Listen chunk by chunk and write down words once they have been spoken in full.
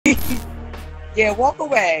Yeah, walk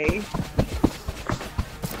away.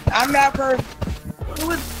 I'm not perfect.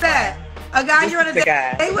 Who is that? A guy you're on a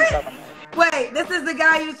date with? Wait, this is the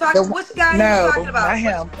guy you talking about? Which guy are you talking about? Not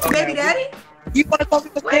him. Baby daddy? You want to talk to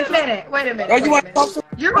this Wait a minute. Oh, you want to talk to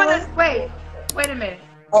You're gonna wait a minute.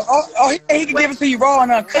 Oh, he can give it to you raw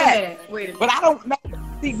and uncut. Wait a minute. But I don't know.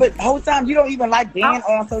 See, but the whole time you don't even like being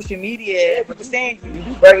on social media. But you're saying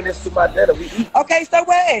you bringing this to my dinner. Okay, so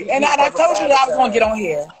wait. And I told you that I was gonna get on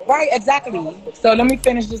here. Right, exactly. So let me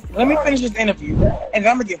finish this interview, and then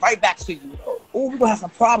I'm gonna get right back to you. Oh, we're gonna have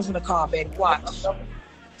some problems in the car, baby. Watch.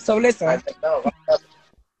 So listen.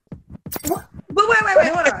 But wait,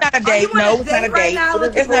 hold on. It's not a date. No, it's not a date.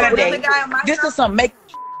 It's not a date. This is some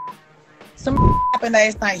happened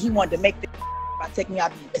last night. He wanted to make this by taking me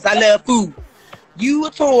out because I love food. You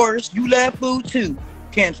a tourist. You love food too,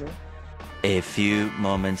 Kendra. A few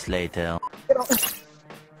moments later.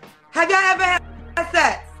 Have y'all ever had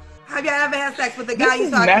sex? Have y'all ever had sex with the guy you're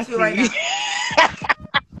talking to right now?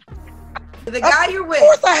 The guy you're with. Of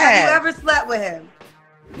course I have. You ever slept with him?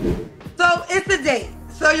 So it's a date.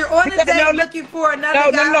 So you're on a date looking for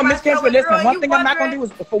another guy. No, Miss Kendra, listen. One thing I'm not gonna do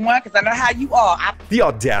is, for one, because I know how you are. The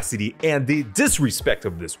audacity and the disrespect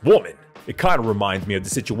of this woman. It kind of reminds me of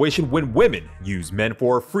the situation when women use men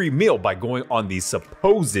for a free meal by going on these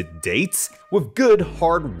supposed dates with good,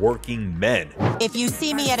 hard-working men. If you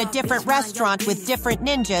see me at a different restaurant with different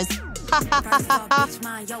ninjas,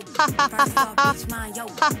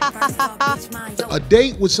 a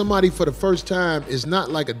date with somebody for the first time is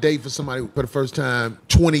not like a date for somebody for the first time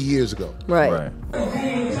 20 years ago. Right.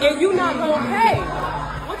 And you not gonna pay.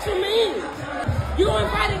 What you mean? You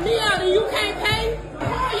invited me out and you can't pay?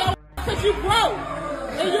 Call your because you broke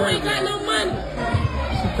and you ain't got no money.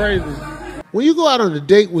 It's crazy. When you go out on a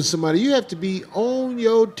date with somebody, you have to be on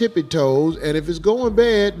your tippy toes, and if it's going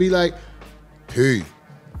bad, be like, hey.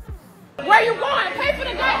 Where you going? Pay for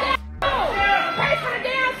the goddamn food. Pay for the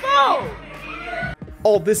damn food.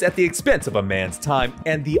 All this at the expense of a man's time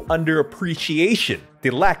and the underappreciation, the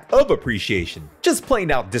lack of appreciation, just plain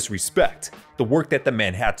out disrespect, the work that the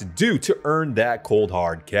man had to do to earn that cold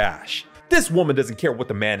hard cash. This woman doesn't care what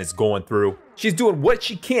the man is going through. She's doing what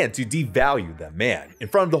she can to devalue that man in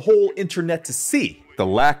front of the whole internet to see. The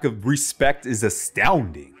lack of respect is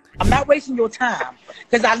astounding. I'm not wasting your time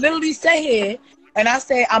because I literally say here and I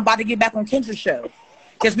say I'm about to get back on Kendra's show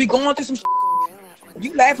because we going through some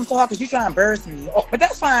You laughing so hard because you trying to embarrass me. But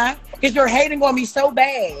that's fine because you're hating on me so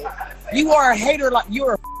bad. You are a hater, like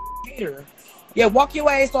you're a hater. Yeah, walk your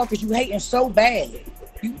ass off because you hating so bad.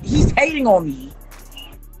 He's hating on me.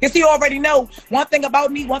 Because he already know one thing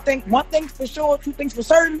about me, one thing for sure, two things for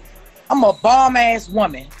certain. I'm a bomb-ass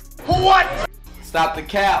woman. What? Stop the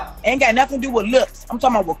cap. Ain't got nothing to do with looks. I'm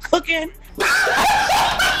talking about with cooking. Stop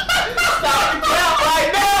the cap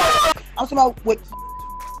right now. I'm talking about with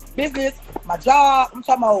business, my job. I'm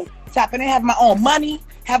talking about tapping in, having my own money,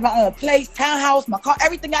 have my own place, townhouse, my car.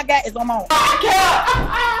 Everything I got is on my own. Stop the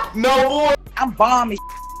cap. No more. I'm bomb as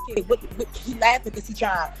He laughing because he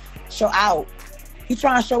trying to show out. He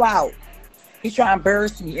trying to show out. He trying to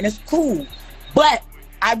embarrass me, and it's cool. But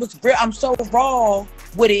I'm so raw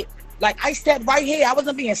with it. Like I said right here, I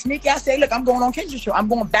wasn't being sneaky. I said, look, I'm going on Kendra's show. I'm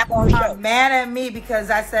going back on her show. Mad at me because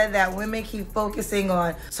I said that women keep focusing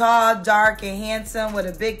on tall, dark, and handsome with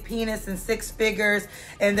a big penis and 6 figures,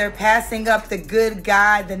 and they're passing up the good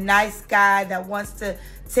guy, the nice guy that wants to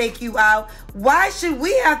take you out. Why should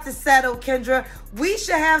we have to settle, Kendra? We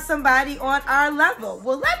should have somebody on our level.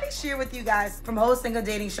 Well, let me share with you guys from hosting a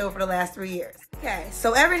dating show for the last 3 years. Okay,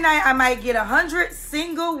 so every night I might get 100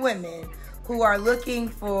 single women who are looking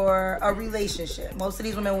for a relationship. Most of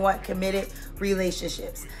these women want committed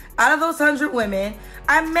relationships. Out of those 100 women,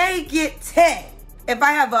 I may get 10. If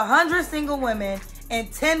I have 100 single women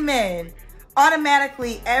and 10 men,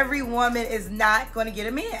 automatically every woman is not going to get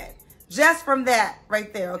a man. Just from that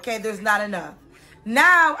right there, okay? There's not enough.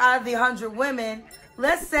 Now, out of the 100 women,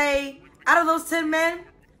 let's say out of those 10 men,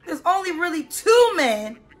 there's only really 2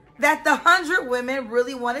 men that the 100 women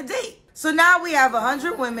really want to date. So now we have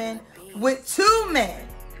 100 women with 2 men.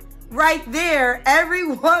 Right there, every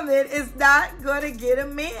woman is not going to get a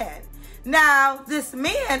man. Now, this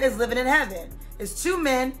man is living in heaven. It's 2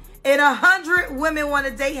 men and 100 women want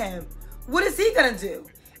to date him. What is he going to do?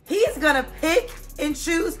 He's going to pick and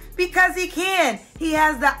choose because he can. He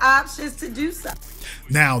has the options to do so.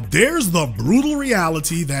 Now, there's the brutal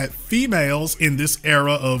reality that females in this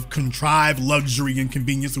era of contrived luxury and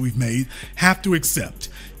convenience that we've made have to accept.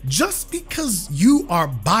 Just because you are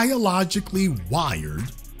biologically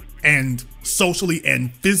wired and socially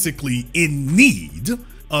and physically in need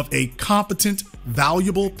of a competent,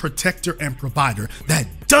 valuable protector and provider, that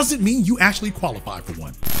doesn't mean you actually qualify for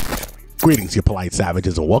one. Greetings, you polite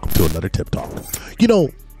savages, and welcome to another Tip Talk. You know,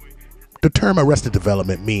 the term arrested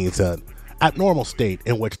development means an abnormal state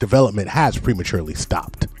in which development has prematurely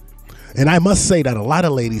stopped. And I must say that a lot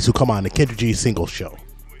of ladies who come on the Kendra G single show,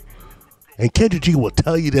 and Kendra G will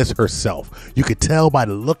tell you this herself, you could tell by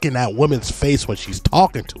the look in that woman's face when she's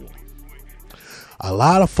talking to them. A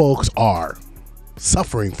lot of folks are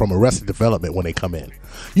suffering from arrested development when they come in.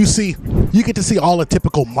 You see, you get to see all the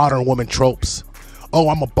typical modern woman tropes. Oh,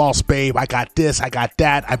 I'm a boss babe, I got this, I got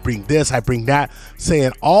that, I bring this, I bring that,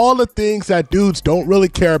 saying all the things that dudes don't really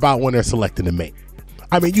care about when they're selecting a mate.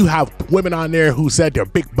 I mean, you have women on there who said they're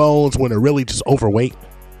big bones when they're really just overweight.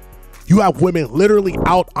 You have women literally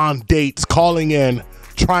out on dates, calling in,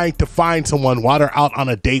 trying to find someone while they're out on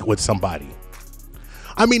a date with somebody.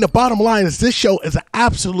 I mean, the bottom line is this show is an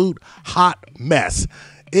absolute hot mess.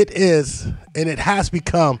 It is, and it has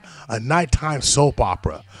become a nighttime soap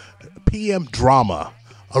opera, PM drama,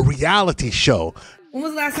 a reality show. When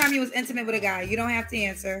was the last time you was intimate with a guy? You don't have to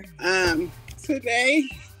answer. Today.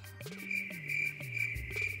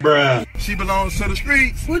 Bruh. She belongs to the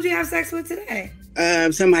streets. Who'd you have sex with today?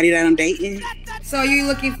 Somebody that I'm dating. So you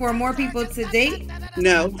looking for more people to date?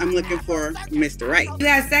 No, I'm looking for Mr. Right. You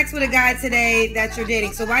had sex with a guy today that you're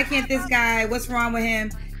dating. So why can't this guy, what's wrong with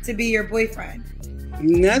him to be your boyfriend?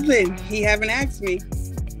 Nothing. He haven't asked me.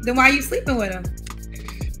 Then why are you sleeping with him?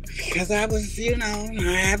 Because I was, I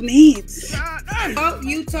have needs. Oh,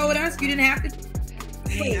 you told us you didn't have to.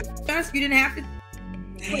 Wait, you didn't have to.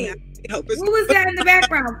 Wait, who was that in the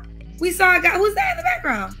background? We saw a guy. Who's that in the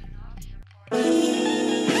background?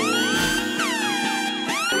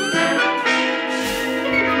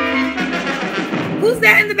 Who's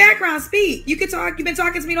that in the background? Speak. You can talk. You've been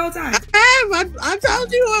talking to me the whole time. I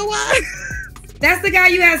told you who it was. That's the guy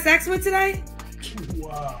you had sex with today?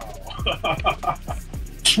 Wow.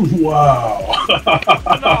 Wow.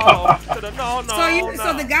 So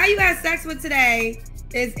the guy you had sex with today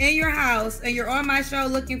is in your house and you're on my show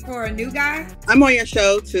looking for a new guy? I'm on your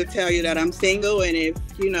show to tell you that I'm single, and if,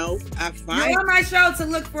 I find... You're on my show to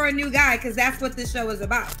look for a new guy because that's what this show is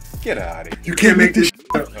about. Get out of here. You can't make this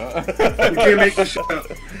up. You can't make this up.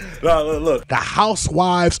 Look, the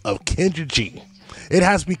Housewives of Kendra G. It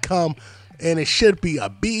has become, and it should be, a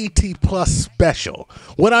BET Plus special.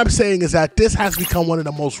 What I'm saying is that this has become one of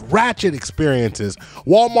the most ratchet experiences,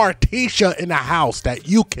 Walmartisha in the house, that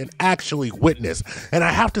you can actually witness. And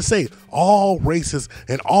I have to say, all races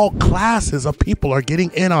and all classes of people are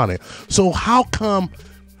getting in on it. So how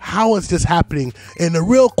is this happening? And the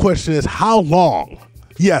real question is, how long?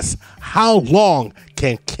 Yes, how long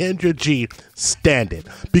can Kendra G stand it?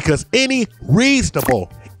 Because any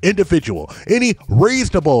reasonable individual, any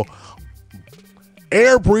reasonable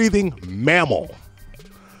air-breathing mammal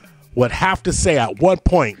would have to say at one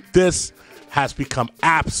point, this has become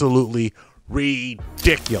absolutely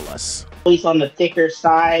ridiculous. Always on the thicker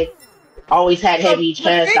side, always had heavy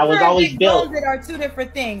chest. I was always built. Big boned are two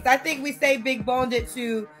different things. I think we say big boned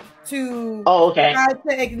to try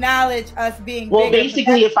to acknowledge us being well, bigger.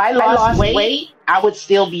 basically, if I lost weight, I would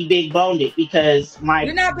still be big boned because my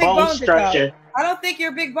bone structure. I don't think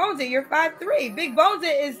you're big boned. You're 5'3". Big boned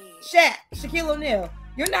is Shaquille O'Neal.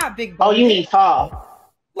 You're not big boned. Oh, you mean tall?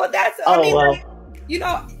 Well, that's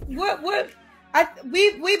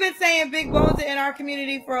we've been saying big bones in our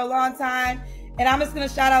community for a long time, and I'm just gonna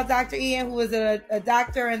shout out Dr. Ian, who is a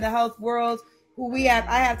doctor in the health world. I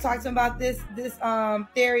have talked to him about this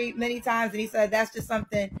theory many times, and he said that's just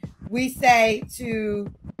something we say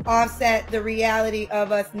to offset the reality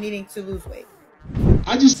of us needing to lose weight.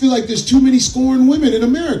 I just feel like there's too many scorned women in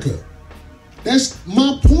America. That's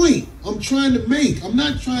my point I'm trying to make. I'm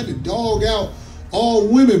not trying to dog out all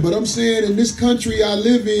women, but I'm saying in this country I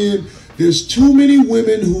live in, there's too many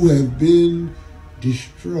women who have been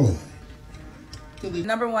destroyed.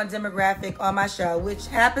 Number one demographic on my show, which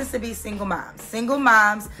happens to be single moms. Single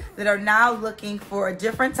moms that are now looking for a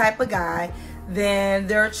different type of guy than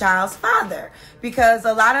their child's father. Because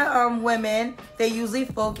a lot of women, they usually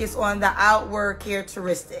focus on the outward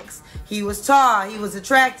characteristics. He was tall, he was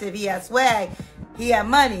attractive, he had swag, he had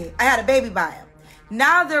money, I had a baby by him.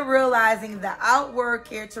 Now they're realizing the outward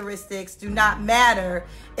characteristics do not matter.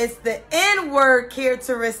 It's the inward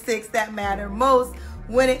characteristics that matter most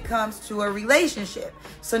when it comes to a relationship.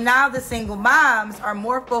 So now the single moms are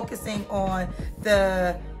more focusing on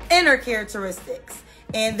the inner characteristics.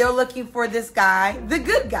 and they're looking for this guy, the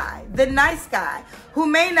good guy, the nice guy, who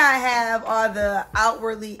may not have all the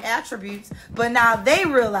outwardly attributes, but now they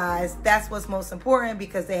realize that's what's most important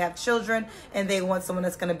because they have children and they want someone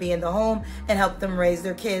that's going to be in the home and help them raise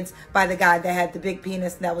their kids by the guy that had the big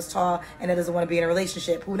penis and that was tall and that doesn't want to be in a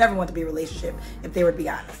relationship, who would never want to be in a relationship if they were to be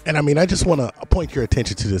honest. And I mean, I just want to point your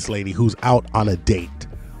attention to this lady who's out on a date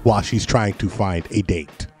while she's trying to find a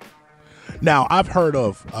date. Now, I've heard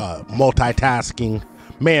of multitasking.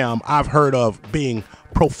 Ma'am, I've heard of being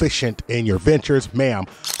proficient in your ventures. Ma'am,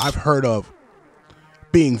 I've heard of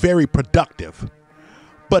being very productive.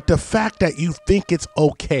 But the fact that you think it's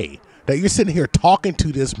okay, that you're sitting here talking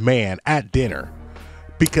to this man at dinner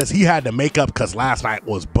because he had to make up because last night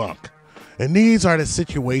was bunk. And these are the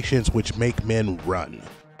situations which make men run.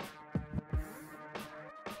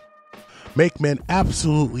 Make men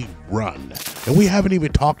absolutely run. And we haven't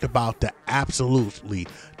even talked about the absolutely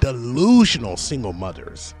delusional single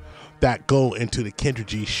mothers that go into the Kendra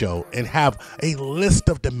G show and have a list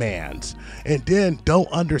of demands and then don't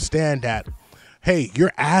understand that, hey,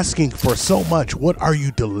 you're asking for so much. What are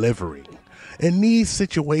you delivering? And these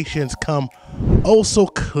situations come oh so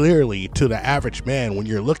clearly to the average man. When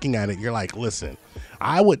you're looking at it, you're like, listen,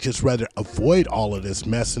 I would just rather avoid all of this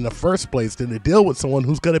mess in the first place than to deal with someone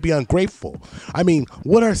who's going to be ungrateful. I mean,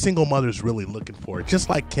 what are single mothers really looking for? Just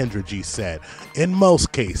like Kendra G said, in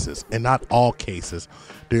most cases, and not all cases,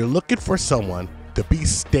 they're looking for someone to be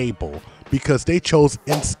stable because they chose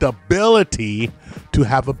instability to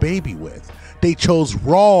have a baby with. They chose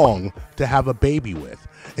wrong to have a baby with.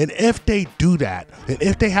 And if they do that, and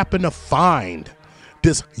if they happen to find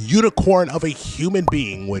this unicorn of a human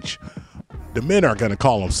being, which the men are going to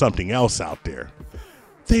call him something else out there,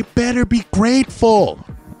 they better be grateful,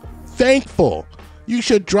 thankful. You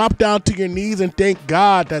should drop down to your knees and thank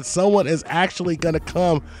God that someone is actually going to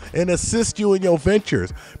come and assist you in your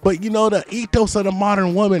ventures. But you know, the ethos of the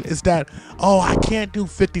modern woman is that, oh, I can't do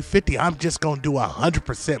 50-50. I'm just going to do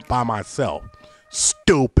 100% by myself.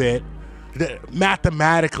 Stupid.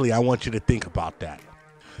 Mathematically, I want you to think about that.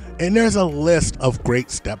 And there's a list of great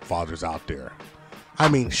stepfathers out there. I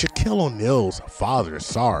mean, Shaquille O'Neal's father,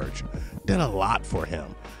 Sarge, did a lot for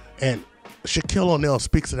him. And Shaquille O'Neal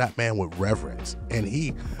speaks to that man with reverence. And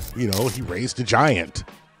he, you know, he raised a giant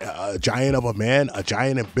of a man, a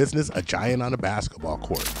giant in business, a giant on a basketball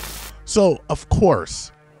court. So, of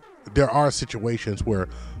course, there are situations where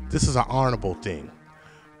this is an honorable thing.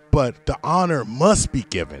 But the honor must be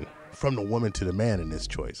given from the woman to the man in this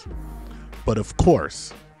choice. But of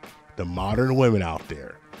course, the modern women out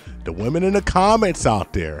there, the women in the comments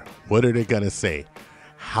out there, what are they going to say?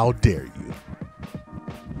 How dare you?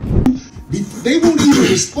 They won't even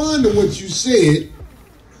respond to what you said,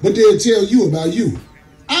 but they'll tell you about you.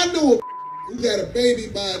 I know a who got a baby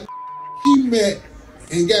by he met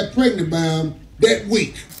and got pregnant by him that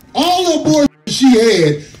week. All the abortions she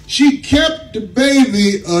had, she kept the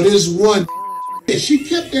baby of this one. She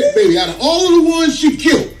kept that baby out of all of the ones she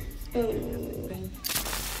killed.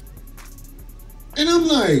 And I'm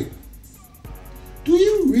like, do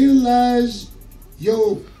you realize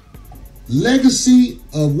your legacy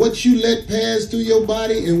of what you let pass through your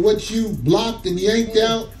body and what you blocked and yanked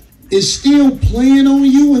out is still playing on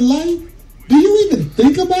you in life? Do you even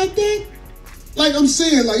think about that? Like I'm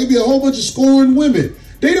saying, like it'd be a whole bunch of scorned women.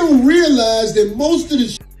 They don't realize that most of the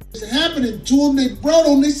shit is happening to them, they brought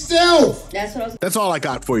on themselves. That's all I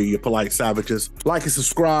got for you, you polite savages. Like and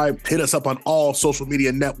subscribe, hit us up on all social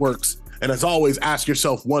media networks. And as always, ask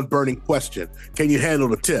yourself one burning question. Can you handle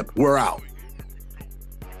the tip? We're out.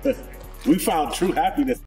 We found true happiness.